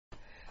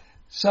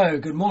So,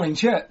 good morning,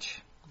 church.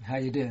 How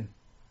you doing?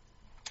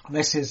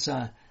 This is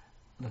the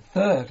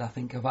third, I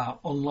think, of our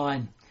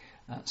online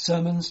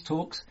sermons,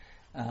 talks.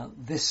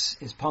 This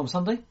is Palm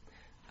Sunday,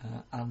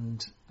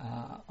 and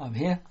I'm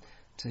here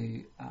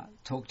to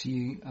talk to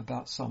you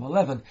about Psalm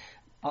 11.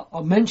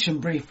 I'll mention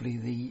briefly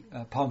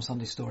the Palm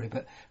Sunday story,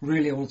 but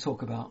really I want to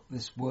talk about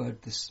this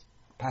word, this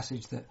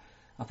passage that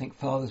I think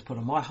Father's put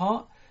on my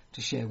heart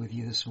to share with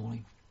you this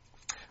morning.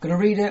 I'm going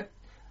to read it,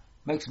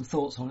 make some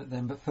thoughts on it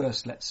then, but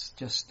first let's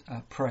just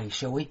pray,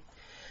 shall we?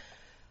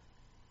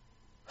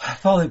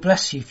 Father,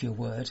 bless you for your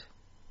word.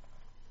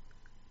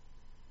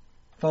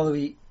 Father,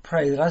 we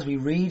pray that as we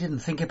read it and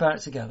think about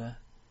it together,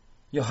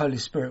 your Holy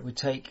Spirit would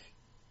take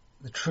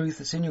the truth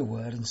that's in your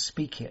word and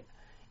speak it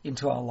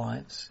into our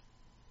lives.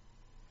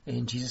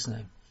 In Jesus'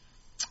 name,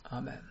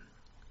 amen.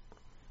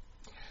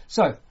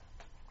 So,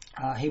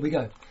 here we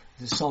go.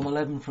 This is Psalm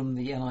 11 from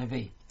the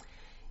NIV.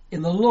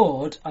 In the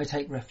Lord I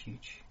take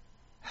refuge.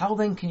 How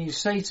then can you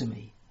say to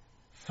me,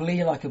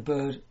 flee like a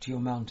bird to your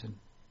mountain?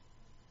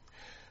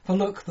 For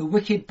look, the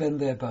wicked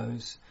bend their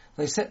bows.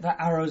 They set their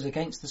arrows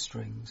against the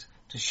strings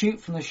to shoot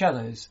from the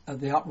shadows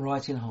at the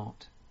upright in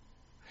heart.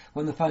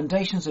 When the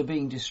foundations are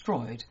being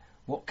destroyed,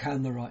 what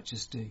can the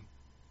righteous do?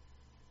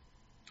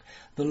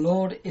 The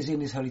Lord is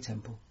in his holy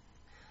temple.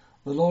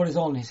 The Lord is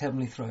on his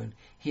heavenly throne.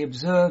 He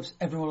observes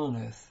everyone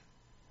on earth.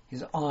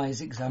 His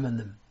eyes examine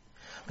them.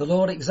 The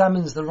Lord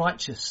examines the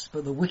righteous,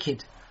 but the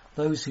wicked,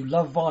 those who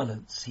love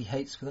violence, he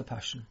hates with a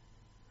passion.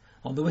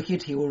 On the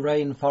wicked he will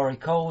rain fiery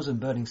coals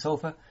and burning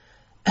sulphur.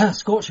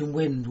 Scorching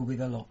wind will be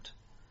their lot.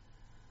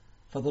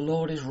 For the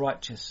Lord is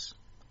righteous.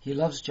 He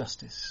loves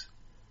justice.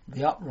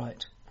 The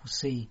upright will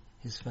see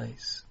his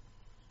face.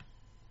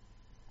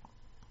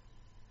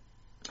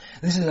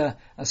 This is a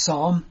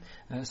psalm,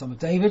 Psalm of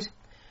David.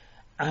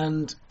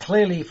 And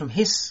clearly from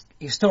his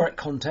historic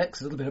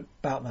context, a little bit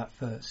about that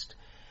first.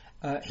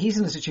 He's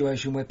in a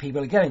situation where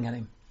people are getting at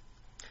him.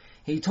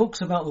 He talks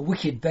about the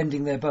wicked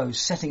bending their bows,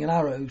 setting an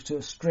arrow to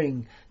a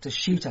string to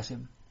shoot at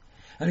him.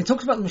 And he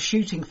talks about them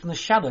shooting from the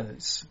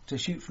shadows, to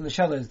shoot from the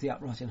shadows the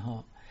upright in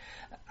heart.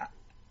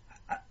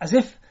 As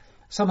if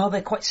somehow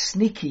they're quite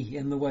sneaky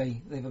in the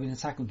way they've been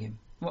attacking him.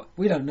 Well,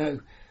 we don't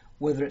know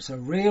whether it's a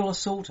real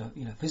assault,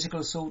 physical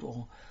assault,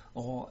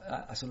 or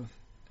a sort of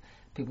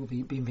people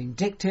being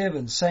vindictive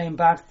and saying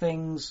bad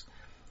things,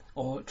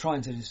 or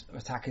trying to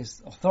attack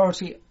his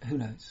authority. Who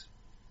knows?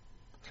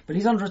 But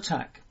he's under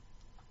attack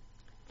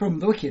from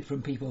the wicked,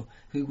 from people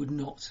who would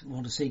not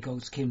want to see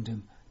God's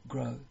kingdom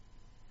grow.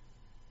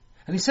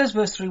 And he says,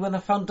 verse 3, when the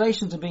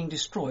foundations are being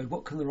destroyed,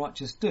 what can the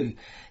righteous do?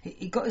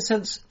 He got the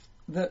sense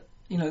that,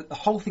 the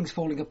whole thing's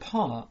falling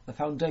apart. The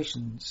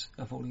foundations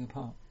are falling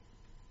apart.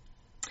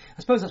 I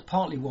suppose that's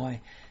partly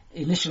why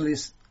initially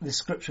this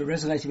scripture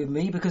resonated with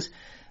me, because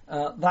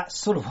that's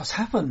sort of what's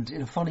happened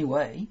in a funny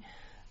way.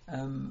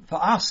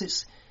 For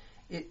us,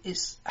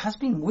 it has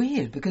been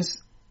weird,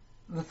 because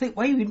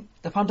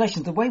the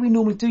foundations, the way we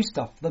normally do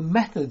stuff, the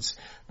methods,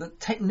 the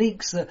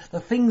techniques, the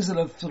things that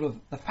are sort of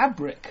the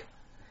fabric,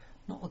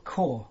 not the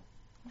core,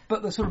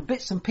 but the sort of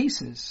bits and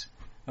pieces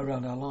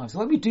around our lives. The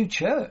way we do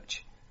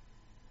church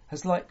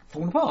has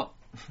fallen apart.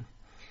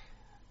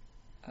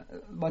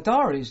 My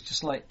diary is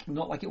just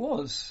not like it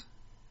was.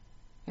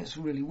 It's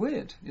really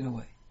weird in a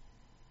way.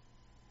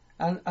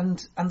 And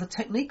the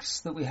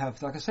techniques that we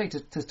have, like I say,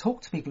 to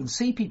talk to people and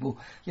see people,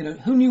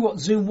 who knew what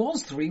Zoom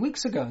was 3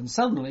 weeks ago, and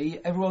suddenly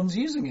everyone's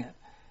using it.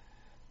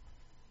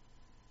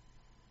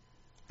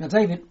 Now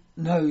David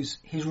knows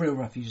his real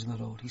refuge is in the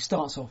Lord. He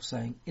starts off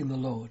saying, in the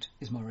Lord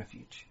is my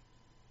refuge.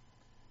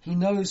 He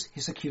knows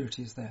his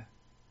security is there.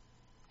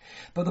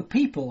 But the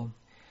people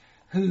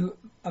who,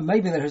 and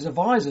maybe they're his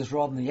advisors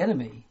rather than the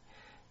enemy,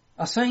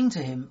 are saying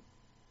to him,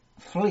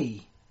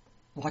 flee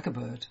like a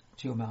bird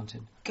to your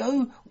mountain.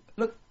 Go,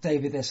 look,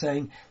 David, they're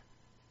saying,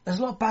 there's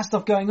a lot of bad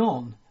stuff going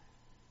on.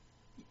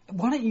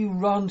 Why don't you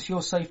run to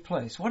your safe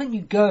place? Why don't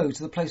you go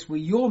to the place where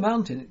your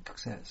mountain, it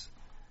says,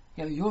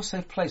 your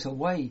safe place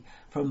away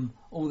from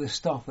all this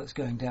stuff that's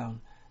going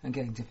down and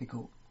getting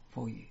difficult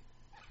for you.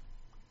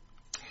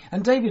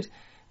 And David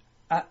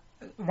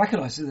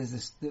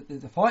recognises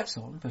the fight's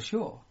on, for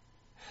sure.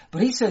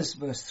 But he says,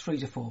 verse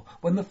 3-4,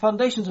 when the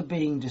foundations are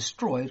being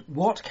destroyed,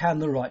 what can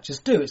the righteous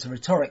do? It's a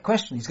rhetoric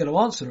question. He's going to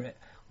answer it.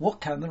 What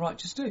can the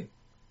righteous do?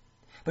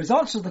 But his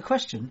answer to the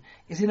question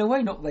is in a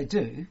way not what they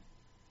do.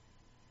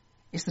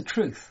 It's the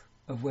truth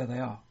of where they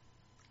are.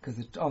 Because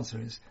the answer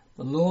is,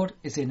 the Lord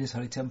is in his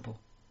holy temple.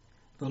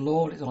 The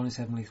Lord is on his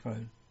heavenly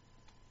throne.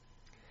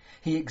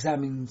 He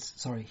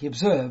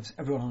observes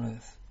everyone on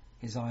earth.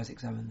 His eyes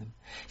examine them.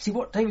 See,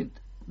 what David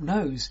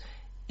knows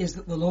is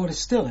that the Lord is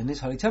still in his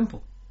holy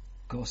temple.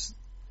 Of course,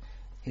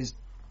 his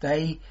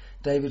day,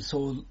 David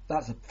saw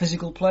that's a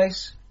physical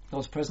place.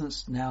 God's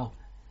presence now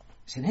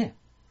is in here.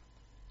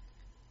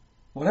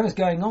 Whatever's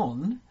going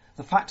on,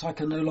 the fact I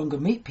can no longer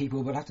meet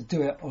people but have to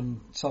do it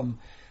on some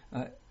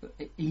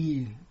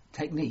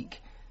technique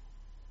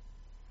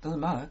doesn't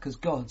matter, because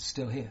God's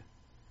still here.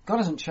 God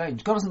hasn't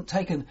changed. God hasn't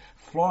taken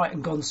flight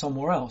and gone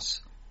somewhere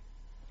else.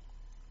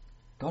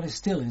 God is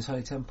still in his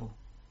holy temple.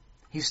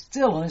 He's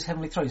still on his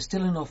heavenly throne. He's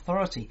still in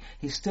authority.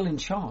 He's still in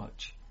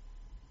charge.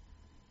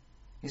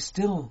 He's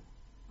still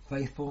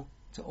faithful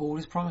to all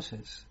his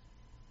promises.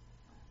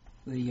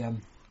 The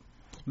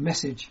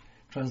Message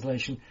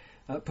translation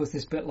puts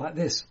this bit like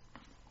this.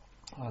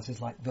 This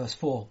is like verse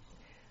 4.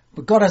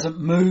 But God hasn't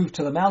moved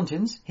to the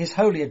mountains. His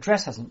holy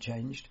address hasn't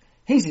changed.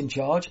 He's in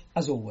charge,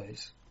 as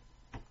always.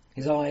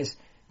 His eyes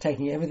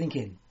taking everything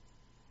in.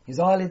 His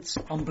eyelids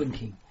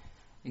unblinking,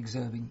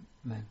 observing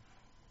men.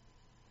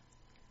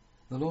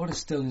 The Lord is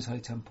still in his holy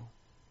temple.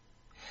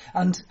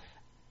 And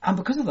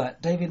because of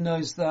that, David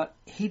knows that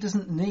he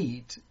doesn't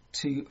need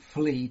to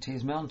flee to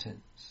his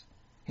mountains.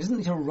 He doesn't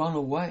need to run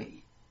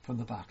away from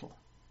the battle.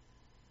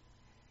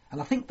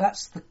 And I think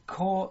that's the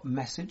core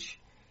message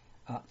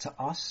to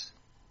us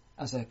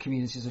as a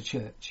community, as a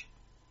church,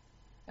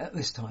 at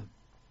this time.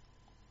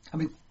 I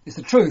mean, it's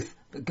the truth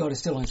that God is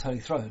still on his holy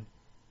throne.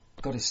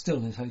 God is still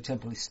in his holy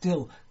temple. He's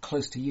still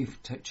close to you,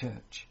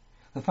 church.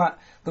 The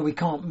fact that we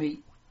can't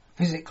meet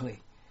physically,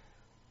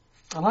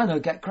 and I know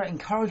get great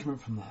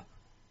encouragement from that.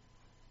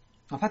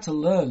 I've had to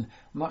learn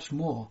much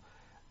more.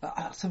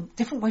 Some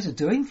different ways of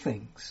doing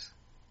things.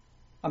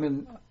 I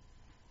mean,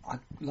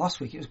 last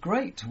week it was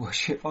great to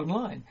worship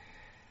online.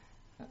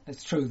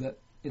 It's true that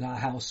in our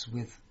house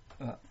with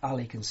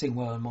Ali can sing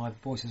well and my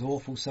voice is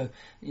awful, so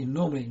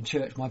normally in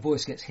church my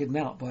voice gets hidden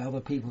out by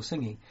other people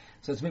singing,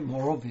 so it's a bit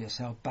more obvious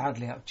how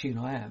badly out of tune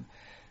I am.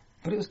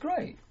 But it was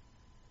great.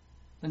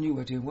 I knew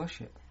we were doing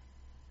worship.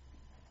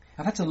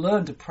 I've had to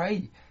learn to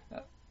pray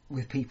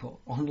with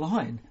people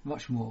online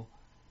much more,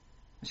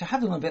 which I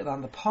have done a bit of that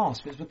in the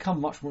past, but it's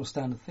become much more a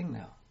standard thing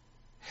now.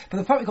 But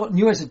the fact we've got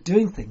new ways of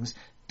doing things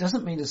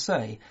doesn't mean to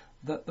say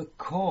that the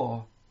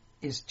core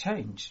is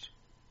changed.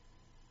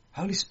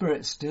 Holy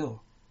Spirit is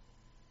still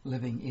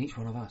living in each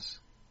one of us.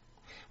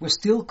 We're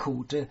still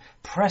called to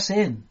press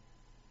in,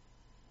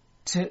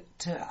 to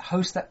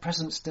host that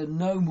presence, to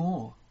know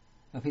more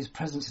of his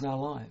presence in our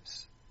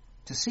lives,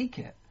 to seek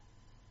it.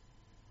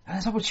 And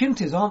there's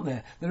opportunities, aren't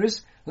there? There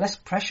is less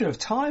pressure of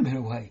time, in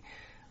a way,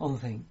 on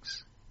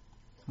things.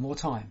 More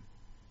time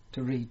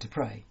to read, to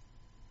pray,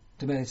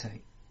 to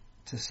meditate,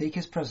 to seek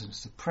his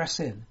presence, to press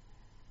in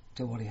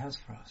to what he has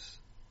for us.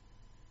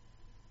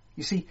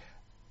 You see,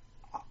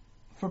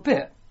 for a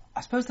bit,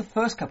 I suppose the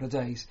first couple of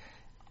days,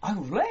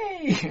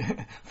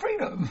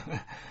 freedom,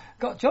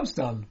 got jobs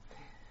done.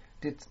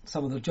 Did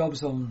some of the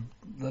jobs on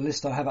the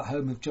list I have at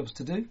home of jobs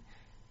to do.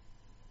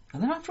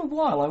 And then after a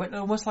while, I went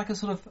almost like a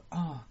sort of,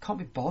 can't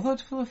be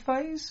bothered for the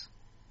phase.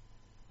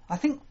 I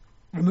think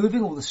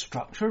removing all the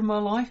structure in my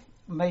life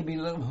made me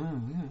a little,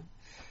 yeah.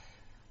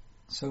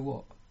 So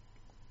what?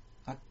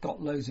 I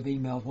got loads of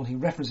emails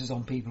wanting references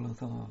on people and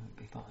thought, it'll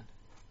be fine.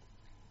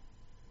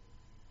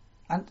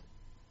 And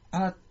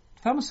I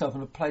found myself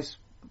in a place,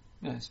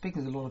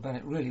 speaking to the Lord about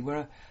it really,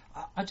 where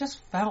I just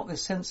felt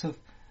this sense of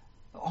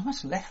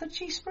almost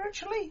lethargy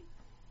spiritually.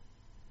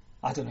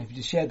 I don't know if you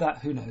just shared that,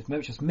 who knows, maybe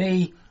it's just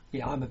me.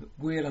 Yeah, I'm a bit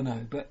weird, I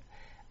know, but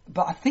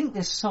I think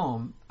this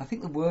psalm, I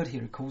think the word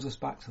here calls us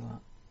back to that.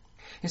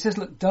 It says,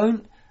 look,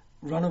 don't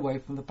run away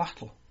from the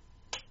battle.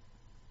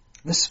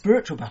 The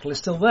spiritual battle is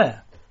still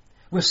there.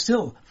 We're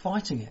still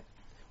fighting it.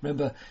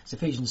 Remember, it's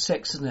Ephesians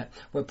 6, isn't it,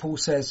 where Paul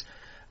says,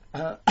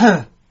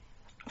 for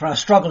our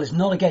struggle is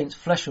not against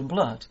flesh and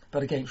blood,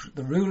 but against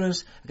the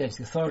rulers, against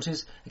the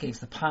authorities, against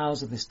the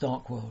powers of this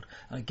dark world,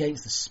 and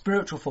against the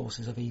spiritual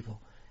forces of evil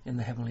in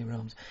the heavenly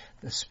realms.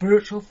 The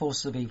spiritual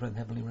forces of evil in the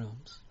heavenly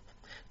realms.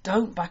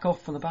 Don't back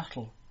off from the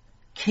battle.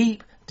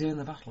 Keep doing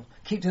the battle.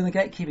 Keep doing the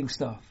gatekeeping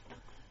stuff.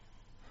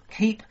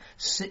 Keep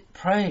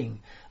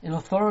praying in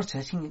authority,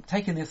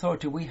 taking the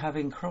authority we have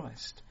in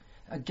Christ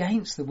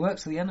against the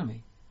works of the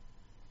enemy.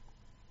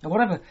 And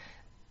whatever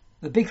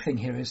the big thing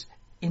here is,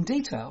 in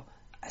detail,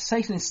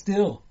 Satan is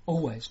still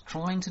always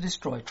trying to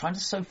destroy, trying to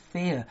sow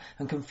fear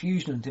and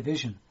confusion and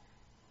division.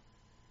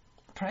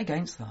 Pray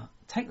against that.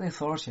 Take the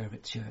authority over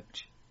it,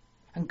 church.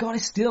 And God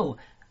is still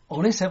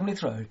on his heavenly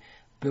throne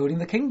building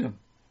the kingdom.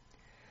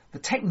 The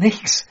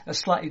techniques are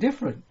slightly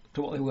different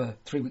to what they were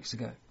 3 weeks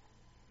ago.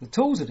 The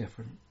tools are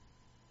different.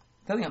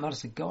 I don't think that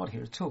matters to God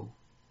here at all.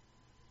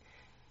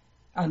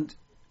 And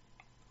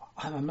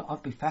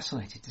I'd be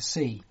fascinated to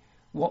see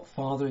what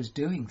Father is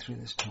doing through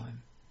this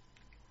time.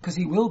 Because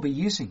he will be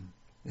using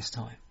this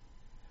time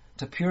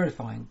to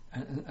purify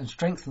and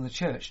strengthen the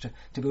church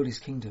to build his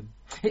kingdom.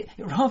 It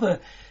rather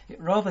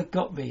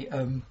got me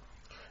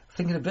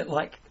thinking a bit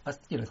like,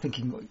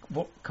 thinking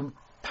what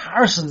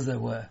comparisons there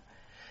were.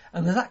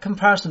 And there's that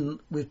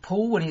comparison with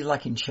Paul when he's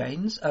like in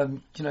chains.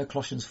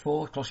 Colossians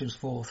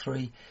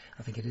 4:3,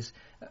 I think it is.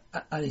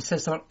 And he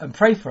says, and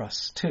pray for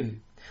us too,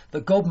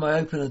 that God may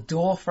open a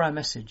door for our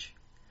message,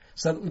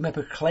 so that we may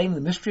proclaim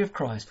the mystery of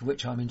Christ for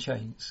which I'm in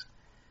chains.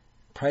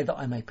 Pray that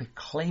I may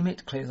proclaim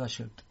it clearly as I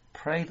should.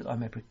 Pray that I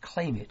may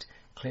proclaim it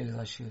clearly as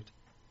I should.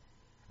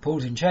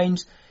 Paul's in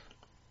chains.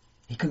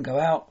 He couldn't go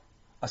out.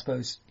 I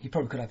suppose he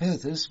probably could have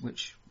visitors,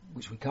 which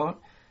we can't.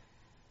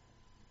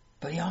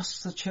 But he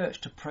asks the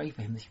church to pray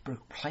for him, that he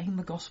proclaim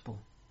the gospel.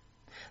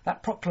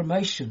 That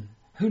proclamation,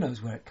 who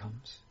knows where it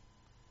comes.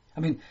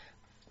 I mean,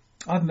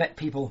 I've met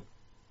people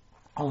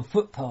on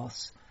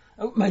footpaths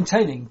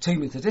maintaining 2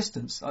 metre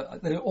distance.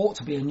 There ought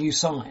to be a new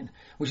sign,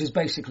 which is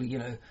basically,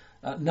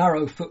 a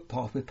narrow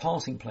footpath with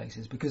passing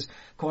places, because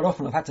quite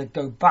often I've had to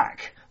go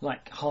back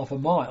like half a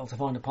mile to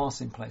find a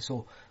passing place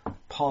or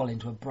pile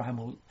into a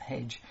bramble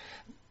hedge.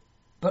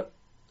 But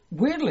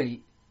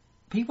weirdly,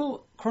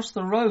 people cross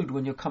the road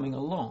when you're coming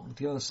along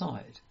the other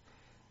side,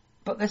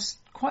 but they're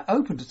quite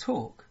open to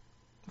talk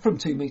from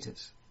 2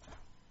 metres.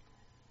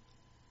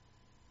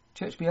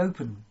 Church, be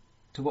open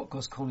to what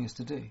God's calling us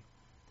to do.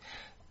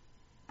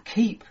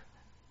 Keep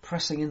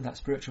pressing in that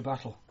spiritual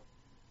battle.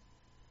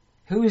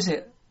 Who is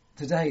it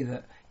today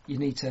that you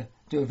need to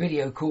do a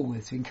video call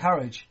with, to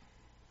encourage,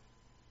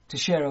 to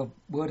share a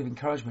word of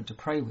encouragement, to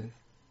pray with?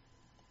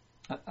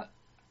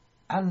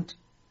 And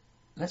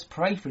let's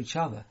pray for each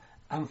other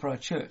and for our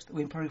church, that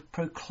we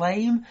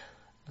proclaim,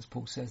 as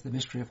Paul says, the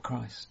mystery of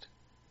Christ.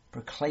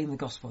 Proclaim the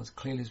gospel as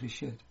clearly as we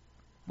should.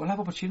 We'll have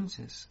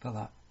opportunities for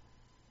that.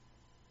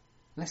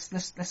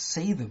 Let's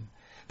see them.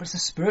 But it's a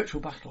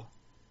spiritual battle.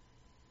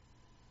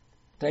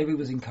 David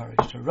was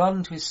encouraged to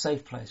run to his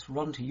safe place,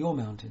 run to your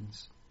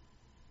mountains.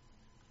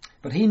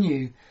 But he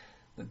knew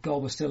that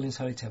God was still in his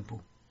holy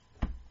temple.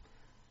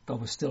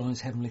 God was still on his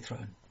heavenly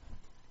throne.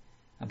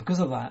 And because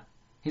of that,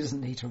 he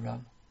doesn't need to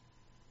run.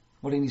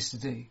 What he needs to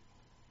do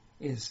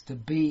is to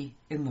be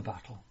in the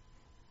battle,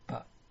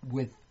 but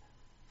with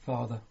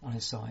Father on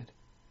his side.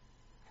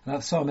 And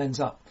that psalm ends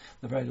up,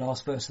 the very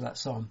last verse of that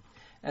psalm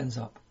ends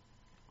up,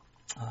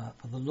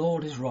 for the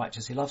Lord is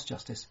righteous, he loves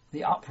justice,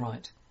 the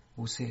upright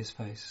will see his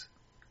face.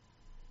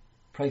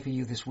 Pray for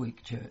you this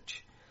week,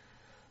 church,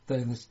 that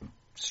in the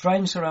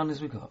strange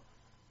surroundings we've got,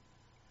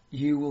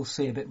 you will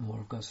see a bit more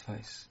of God's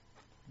face.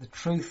 The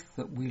truth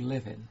that we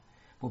live in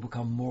will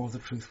become more of the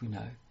truth we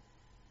know.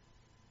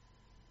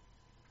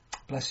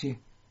 Bless you.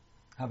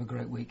 Have a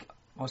great week.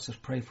 I'll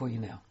just pray for you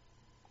now.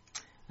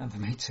 And for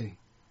me too.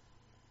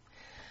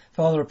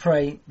 Father, I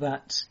pray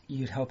that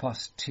you'd help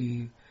us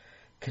to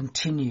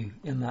continue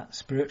in that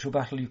spiritual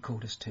battle you've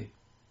called us to.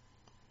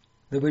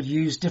 That we'd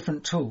use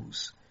different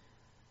tools,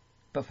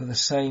 but for the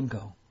same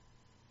goal.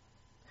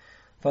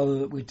 Father,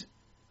 that we'd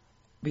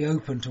be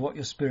open to what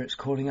your Spirit's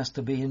calling us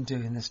to be and do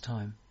in this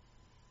time.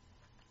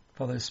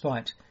 Father,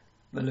 despite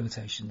the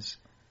limitations,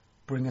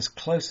 bring us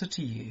closer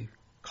to you,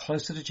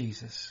 closer to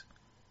Jesus,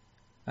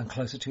 and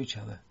closer to each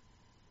other.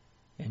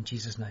 In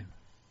Jesus' name,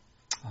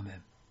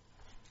 amen.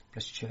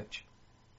 Bless you, church.